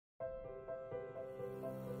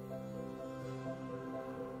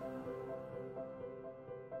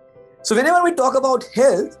So whenever we talk about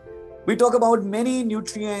health, we talk about many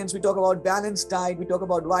nutrients, we talk about balanced diet, we talk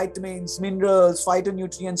about vitamins, minerals,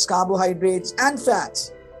 phytonutrients, carbohydrates, and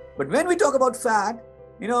fats. But when we talk about fat,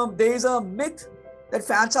 there is a myth that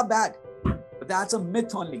fats are bad. But that's a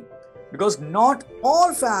myth only, because not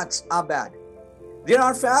all fats are bad. There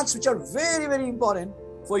are fats which are very, very important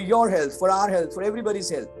for your health, for our health, for everybody's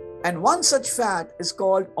health. And one such fat is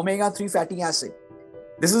called omega-3 fatty acid.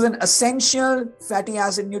 This is an essential fatty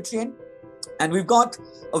acid nutrient. And we've got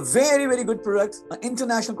a very, very good product, an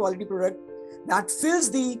international quality product that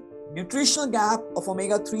fills the nutritional gap of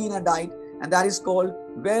omega-3 in our diet. And that is called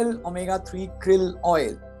Well Omega-3 Krill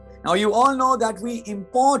Oil. Now, you all know that we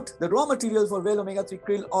import the raw material for Well Omega-3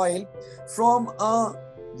 Krill Oil from a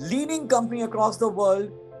leading company across the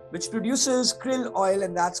world which produces krill oil,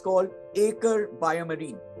 and that's called Aker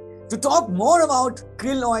BioMarine. To talk more about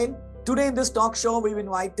krill oil, today in this talk show, we've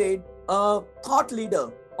invited a thought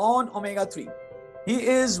leader on omega-3. He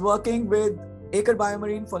is working with Aker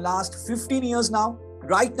BioMarine for last 15 years now.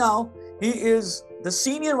 Right now, he is the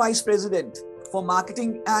Senior Vice President for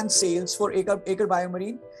Marketing and Sales for Aker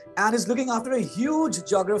BioMarine, and is looking after a huge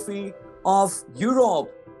geography of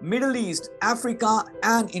Europe, Middle East, Africa,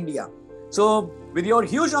 and India. So with your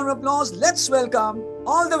huge round of applause, let's welcome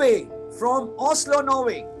all the way from Oslo,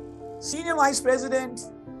 Norway, Senior Vice President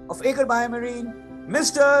of Aker BioMarine,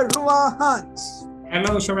 Mr. Roar Hans.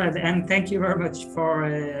 Hello, Sharad, and thank you very much for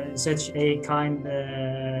such a kind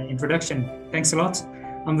introduction. Thanks a lot.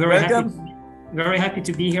 I'm very happy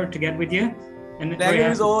to be here together with you. And pleasure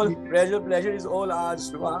is all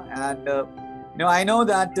ours, Roar. And I know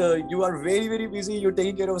that you are very, very busy. You're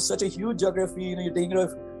taking care of such a huge geography. You're taking care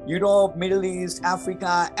of Europe, Middle East,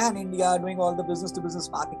 Africa, and India, doing all the business-to-business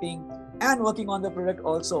marketing and working on the product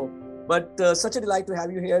also. But such a delight to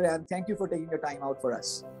have you here, and thank you for taking your time out for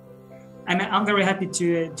us. And I'm very happy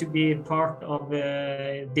to be part of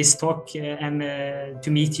this talk and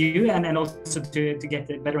to meet you, and also to get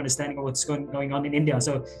a better understanding of what's going on in India.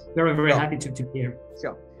 So very, very happy to be here.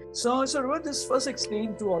 Sure. So Robert, just first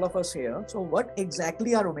explain to all of us here. So what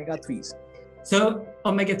exactly are omega-3s? So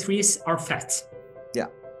omega-3s are fat. Yeah.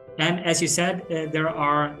 And as you said, there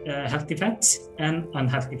are healthy fats and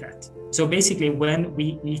unhealthy fat. So basically, when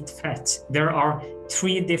we eat fat, there are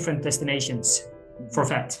 3 different destinations for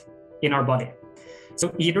fat in our body.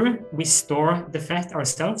 So either we store the fat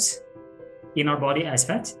ourselves in our body as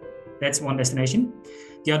fat. That's one destination.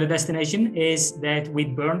 The other destination is that we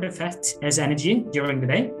burn the fat as energy during the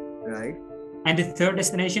day. Right. And the third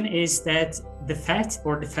destination is that the fat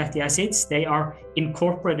or the fatty acids, they are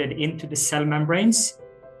incorporated into the cell membranes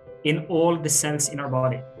in all the cells in our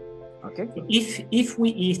body. Okay. So if we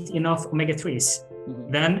eat enough omega-3s,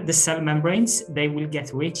 then the cell membranes, they will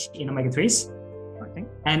get rich in omega-3s. Okay.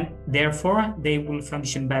 And therefore they will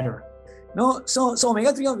function better. No, so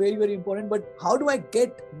omega-3 are very, very important, but how do I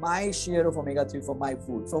get my share of omega-3 from my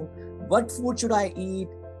food? From what food should I eat,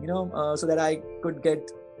 so that I could get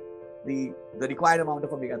the required amount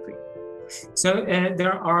of omega-3? So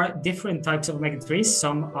there are different types of omega-3s.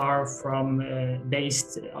 Some are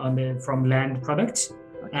based on from land products,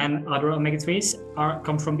 and other omega-3s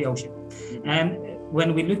come from the ocean. And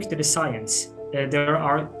when we look to the science, there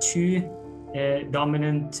are 2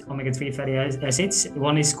 dominant omega-3 fatty acids.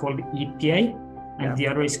 One is called EPA, and the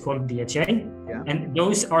other is called DHA. Yeah. And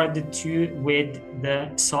those are the 2 with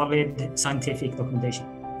the solid scientific documentation.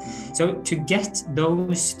 So to get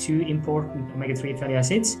those 2 important omega-3 fatty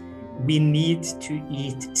acids, we need to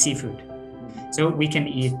eat seafood. So we can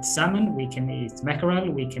eat salmon, we can eat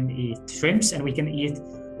mackerel, we can eat shrimps, and we can eat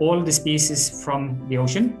all the species from the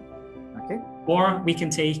ocean. Okay. Or we can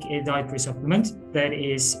take a dietary supplement that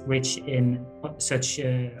is rich in such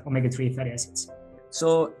omega-3 fatty acids.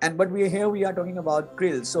 So, but we are talking about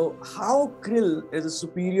krill. So how krill is a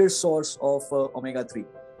superior source of omega-3?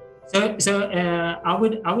 So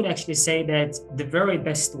I would actually say that the very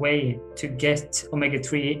best way to get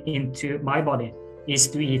omega-3 into my body is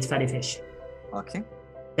to eat fatty fish. Okay.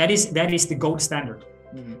 That is the gold standard.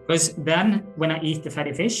 Because then when I eat the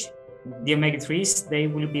fatty fish, the omega-3s, they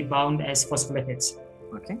will be bound as phospholipids.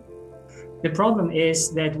 Okay. The problem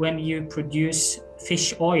is that when you produce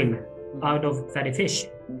fish oil out of fatty fish,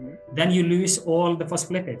 then you lose all the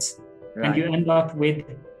phospholipids. Right. And you end up with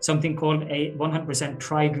something called a 100%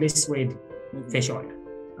 triglyceride fish oil.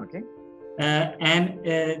 Okay. And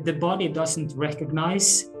the body doesn't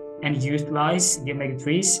recognize and utilize the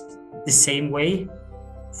omega-3s the same way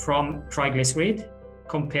from triglyceride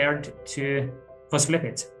compared to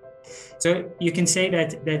phospholipids. So you can say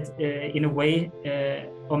that in a way,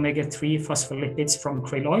 omega-3 phospholipids from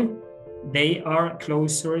krill oil, they are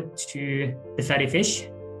closer to the fatty fish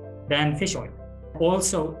than fish oil.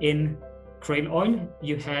 Also in krill oil,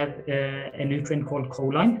 you have a nutrient called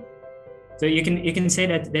choline. So you can say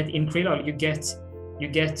that in krill oil you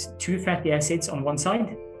get two fatty acids on one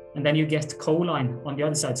side, and then you get choline on the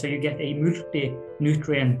other side. So you get a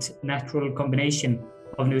multi-nutrient natural combination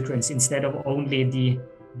of nutrients instead of only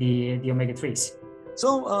the omega-3s. So,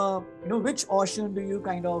 which ocean do you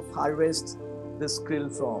kind of harvest this krill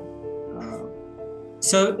from?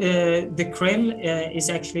 So the krill is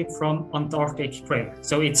actually from Antarctic krill.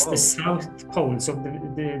 So it's the South Pole, so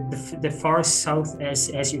the far south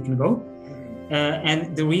as you can go.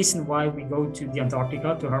 And the reason why we go to the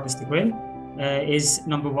Antarctica to harvest the krill is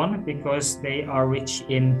number one, because they are rich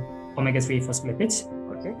in omega-3 phospholipids.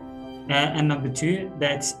 Okay. And number two,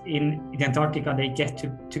 that in the Antarctica they get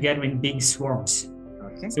together in big swarms.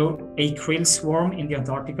 Okay. So a krill swarm in the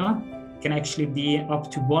Antarctica can actually be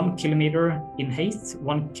up to 1 kilometer in height,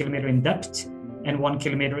 1 kilometer in depth, and 1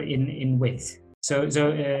 kilometer in width. So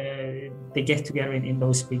they get together in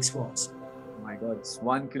those big swarms. Oh my God, it's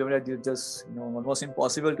 1 kilometer. It's just almost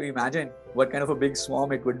impossible to imagine what kind of a big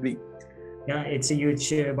swarm it would be. Yeah, it's a huge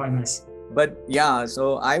biomass. But yeah,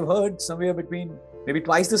 so I've heard somewhere between maybe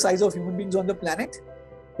twice the size of human beings on the planet.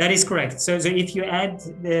 That is correct. So if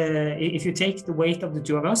you take the weight of the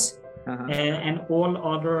two of us, and all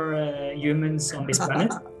other humans on this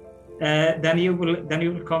planet, then you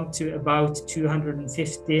will come to about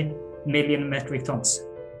 250 million metric tons.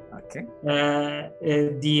 Okay.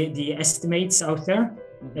 The estimates out there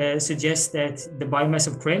suggest that the biomass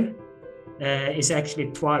of krill is actually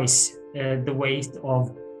twice the weight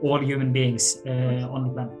of all human beings on the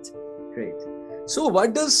planet. Great. So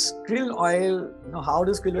what does krill oil, how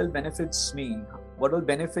does krill oil benefits me? What are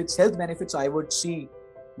health benefits I would see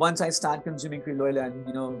once I start consuming krill oil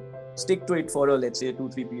and, stick to it for, let's say,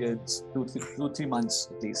 2-3 months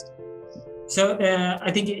at least? So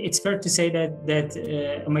I think it's fair to say that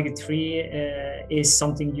omega-3 is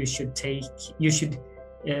something you should take. You should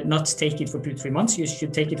not take it for 2-3 months. You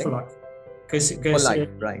should take it for life. For life,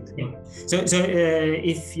 right. Yeah. So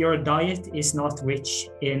if your diet is not rich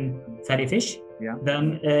in fatty fish,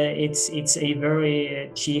 then it's a very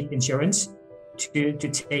cheap insurance to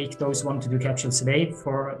take those 1 to 2 capsules a day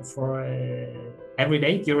for every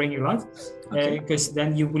day during your life, because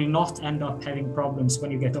then you will not end up having problems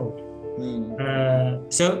when you get old.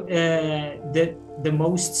 So the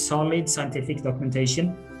most solid scientific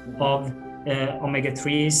documentation of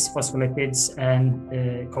omega-3s, phospholipids, and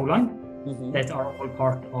choline that are all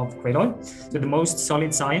part of krill oil. So the most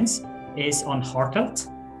solid science is on heart health,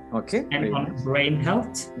 and on brain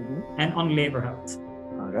health, and on liver health.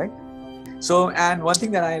 All right. So, and one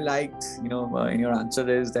thing that I liked, in your answer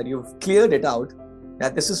is that you've cleared it out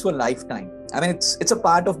that this is for lifetime. I mean, it's a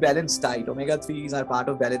part of balanced diet. Omega-3s are part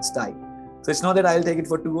of balanced diet. So it's not that I'll take it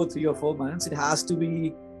for 2 or 3 or 4 months. It has to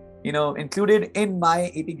be, included in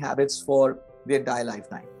my eating habits for the entire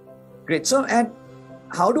lifetime. Great. So, and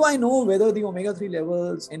how do I know whether the omega-3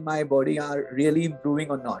 levels in my body are really improving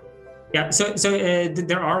or not? Yeah, so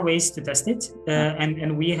there are ways to test it,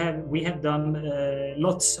 and we have done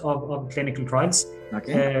lots of clinical trials.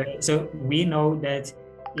 Okay. So we know that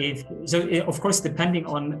of course, depending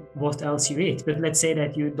on what else you eat, but let's say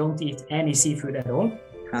that you don't eat any seafood at all,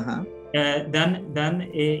 then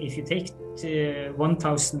if you take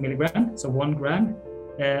 1,000 milligrams, so 1 gram,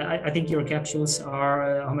 I think your capsules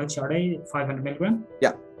are how much are they? 500 milligrams.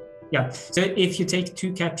 Yeah. So if you take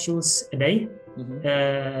 2 capsules a day.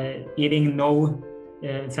 Eating no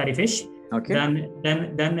fatty fish,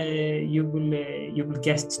 then you will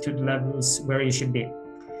get to the levels where you should be.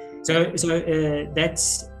 So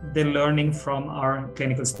that's the learning from our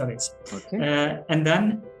clinical studies. And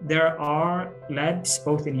then there are labs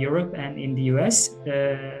both in Europe and in the US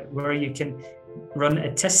where you can run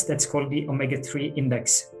a test that's called the omega-3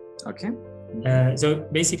 index. So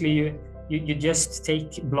basically you just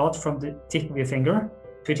take blood from the tip of your finger,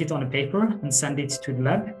 put it on a paper and send it to the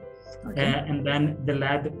lab. And then the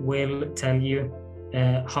lab will tell you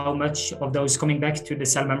how much of those coming back to the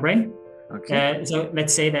cell membrane. So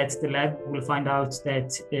let's say that the lab will find out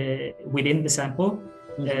that within the sample,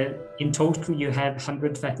 in total you have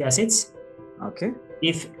 100 fatty acids.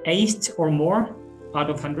 If 8 or more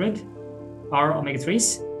out of 100 are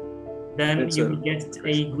omega-3s, then you will get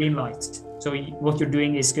a green light. So what you're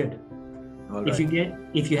doing is good.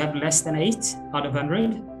 If you have less than 8 out of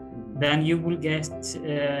 100, then you will get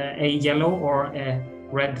a yellow or a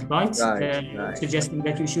red light, suggesting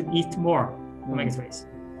that you should eat more omega-3s.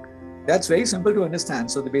 That's very simple to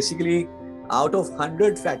understand. So basically, out of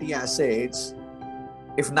 100 fatty acids,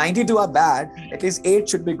 if 92 are bad, at least 8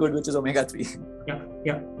 should be good, which is omega-3.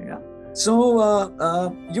 Yeah.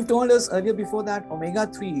 So you've told us earlier before that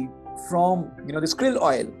omega-3 from this krill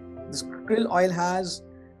oil. This krill oil has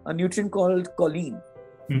a nutrient called choline.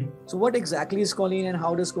 So what exactly is choline, and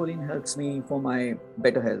how does choline helps me for my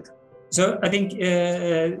better health? So I think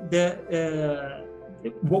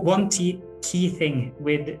one key thing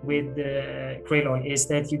with krill oil is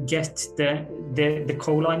that you get the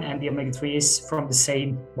choline and the omega-3s from the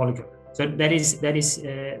same molecule. So that is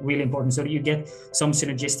really important. So you get some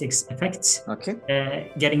synergistic effects. Okay.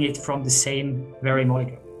 Getting it from the same very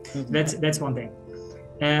molecule. That's one thing.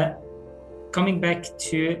 Coming back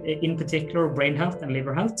to, in particular, brain health and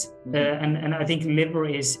liver health, and I think liver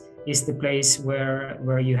is the place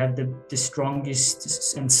where you have the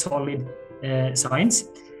strongest and solid science.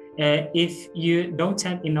 If you don't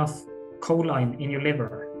have enough choline in your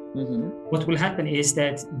liver, what will happen is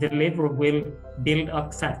that the liver will build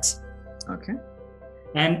up fat. Okay.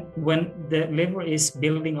 And when the liver is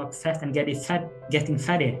building up fat and getting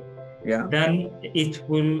fatty, then it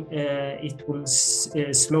will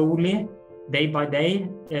slowly, day by day,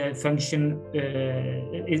 function.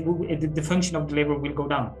 The function of the liver will go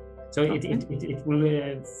down. So it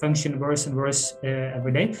will function worse and worse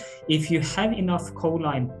every day. If you have enough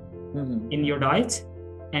choline in your diet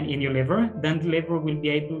and in your liver, then the liver will be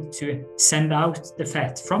able to send out the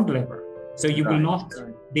fat from the liver. So you will not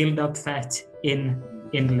build up fat in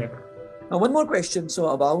the liver. Now, one more question. So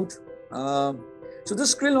about so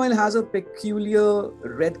this krill oil has a peculiar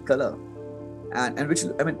red color, and which,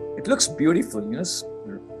 I mean, it looks beautiful.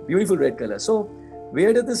 Beautiful red color. So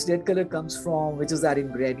where does this red color comes from? Which is that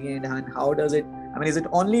ingredient, and how does it? I mean, is it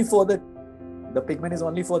only for the pigment is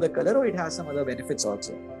only for the color, or it has some other benefits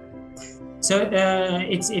also? So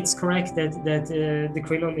it's correct that the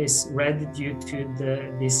krill oil is red due to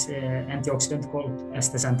this antioxidant called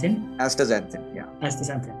astaxanthin. Astaxanthin, yeah.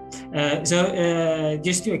 Astaxanthin. So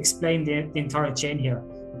just to explain the entire chain here,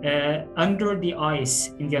 under the ice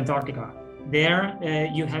in the Antarctica, there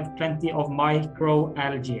you have plenty of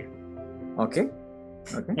microalgae. Okay.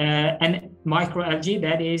 And microalgae,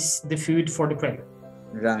 that is the food for the krill.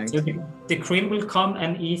 Right. So the krill will come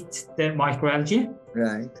and eat the microalgae.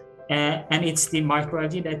 Right. And it's the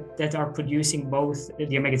microalgae that are producing both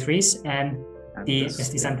the omega-3s and the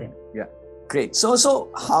astaxanthin. Yeah, great. So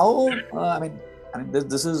how? I mean,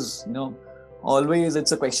 this is always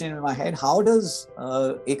it's a question in my head. How does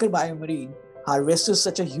Aker BioMarine harvest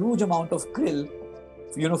such a huge amount of krill,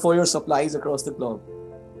 for your supplies across the globe?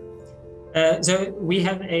 So we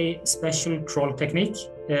have a special trawl technique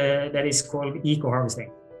that is called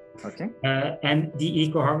eco-harvesting. Okay. And the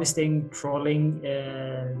eco-harvesting trawling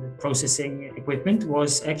processing equipment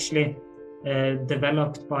was actually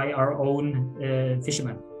developed by our own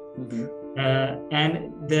fishermen.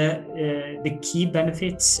 And the key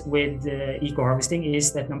benefits with eco-harvesting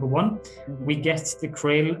is that, number one, we get the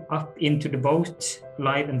krill up into the boat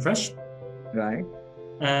live and fresh. Right.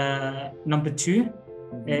 Number two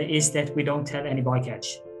is that we don't have any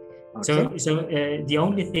bycatch. Okay. So the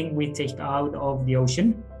only thing we take out of the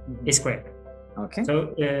ocean is krill. Okay.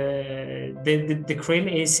 So the krill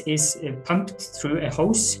is pumped through a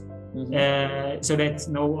hose so that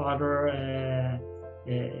no other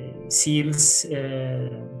seals,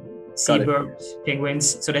 seabirds,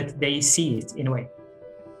 penguins, so that they see it in a way.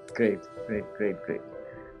 Great.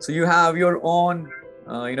 So you have your own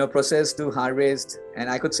process to harvest, and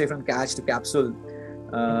I could say from catch to capsule,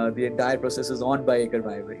 the entire process is owned by Aker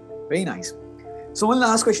BioMarine. Very nice. So one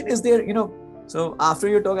last question: is there, so after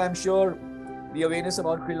your talk, I'm sure the awareness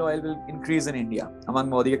about krill oil will increase in India among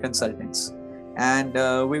Modicare consultants, and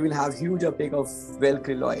we will have huge uptake of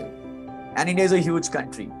krill oil. And India is a huge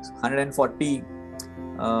country.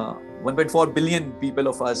 1.4 billion people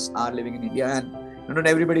of us are living in India, and not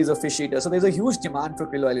everybody is a fish eater. So there's a huge demand for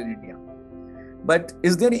krill oil in India. But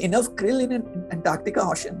is there enough krill in Antarctica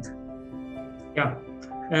ocean? Yeah,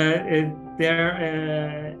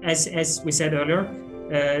 there, as we said earlier,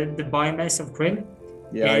 the biomass of krill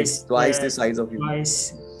is twice the size of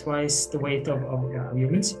humans. Twice the weight of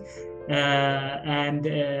humans, and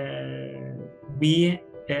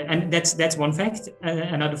that's one fact.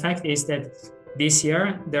 Another fact is that this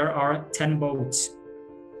year there are 10 boats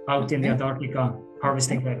out in the Antarctica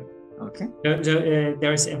harvesting krill. Okay. So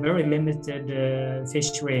there's a very limited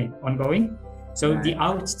fishery ongoing. So the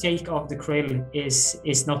outtake of the krill is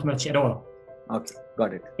not much at all. Okay,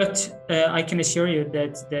 got it. But I can assure you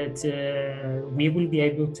that we will be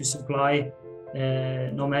able to supply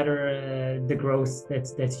no matter the growth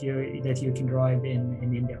that you can drive in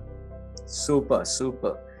India. Super. So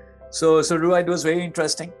Ruha, it was very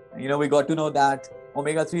interesting. We got to know that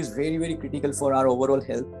omega-3 is very, very critical for our overall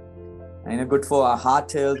health. And good for our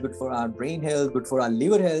heart health, good for our brain health, good for our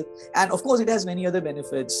liver health. And of course, it has many other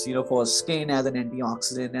benefits, for skin as an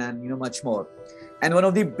antioxidant and, much more. And one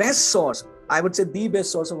of the best source, I would say the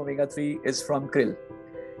best source of omega-3 is from krill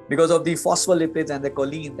because of the phospholipids and the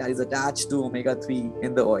choline that is attached to omega-3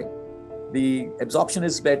 in the oil. The absorption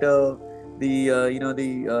is better. The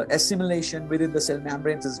assimilation within the cell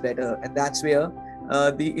membranes is better. And that's where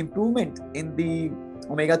the improvement in the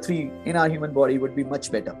omega-3 in our human body would be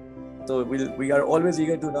much better. So we are always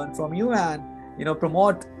eager to learn from you and,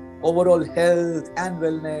 promote overall health and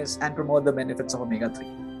wellness and promote the benefits of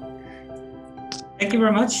omega-3. Thank you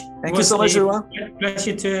very much. Thank you so much, Ruwa.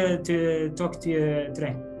 Pleasure to talk to you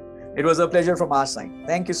today. It was a pleasure from our side.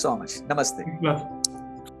 Thank you so much. Namaste.